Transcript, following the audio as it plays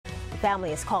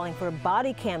family is calling for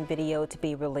body cam video to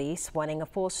be released, wanting a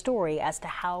full story as to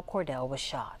how Cordell was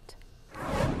shot.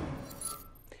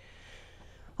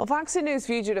 Well, Fox News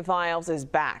Fugitive Files is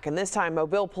back, and this time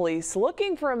Mobile police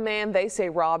looking for a man they say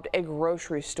robbed a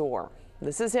grocery store.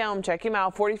 This is him. Check him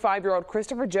out. 45-year-old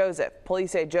Christopher Joseph.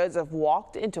 Police say Joseph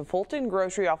walked into Fulton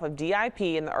Grocery off of DIP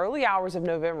in the early hours of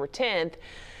November 10th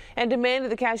and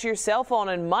demanded the cashier's cell phone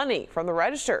and money from the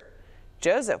register.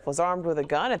 Joseph was armed with a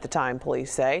gun at the time,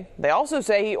 police say. They also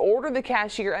say he ordered the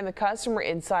cashier and the customer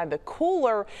inside the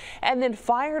cooler and then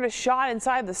fired a shot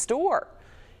inside the store.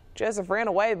 Joseph ran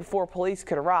away before police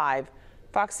could arrive.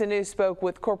 Fox News spoke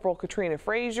with Corporal Katrina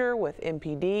Frazier with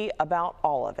MPD about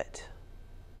all of it.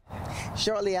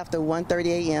 Shortly after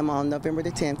 1:30 a.m. on November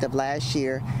the 10th of last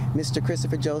year, Mr.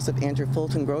 Christopher Joseph entered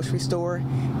Fulton Grocery Store.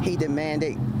 He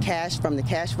demanded cash from the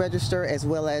cash register as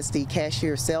well as the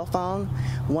cashier's cell phone.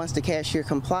 Once the cashier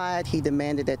complied, he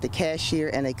demanded that the cashier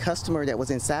and a customer that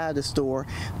was inside the store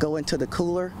go into the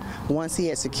cooler. Once he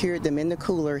had secured them in the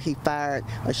cooler, he fired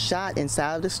a shot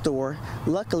inside of the store.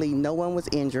 Luckily, no one was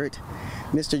injured.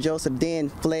 Mr. Joseph then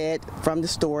fled from the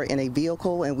store in a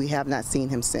vehicle, and we have not seen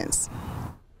him since.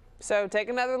 So take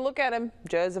another look at him.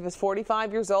 Joseph is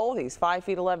 45 years old. He's 5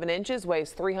 feet 11 inches,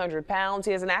 weighs 300 pounds.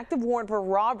 He has an active warrant for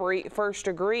robbery, first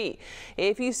degree.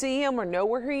 If you see him or know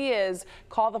where he is,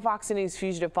 call the Fox News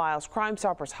Fugitive Files Crime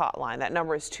Stoppers hotline. That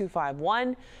number is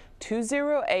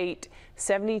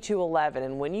 251-208-7211.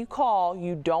 And when you call,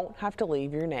 you don't have to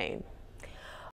leave your name.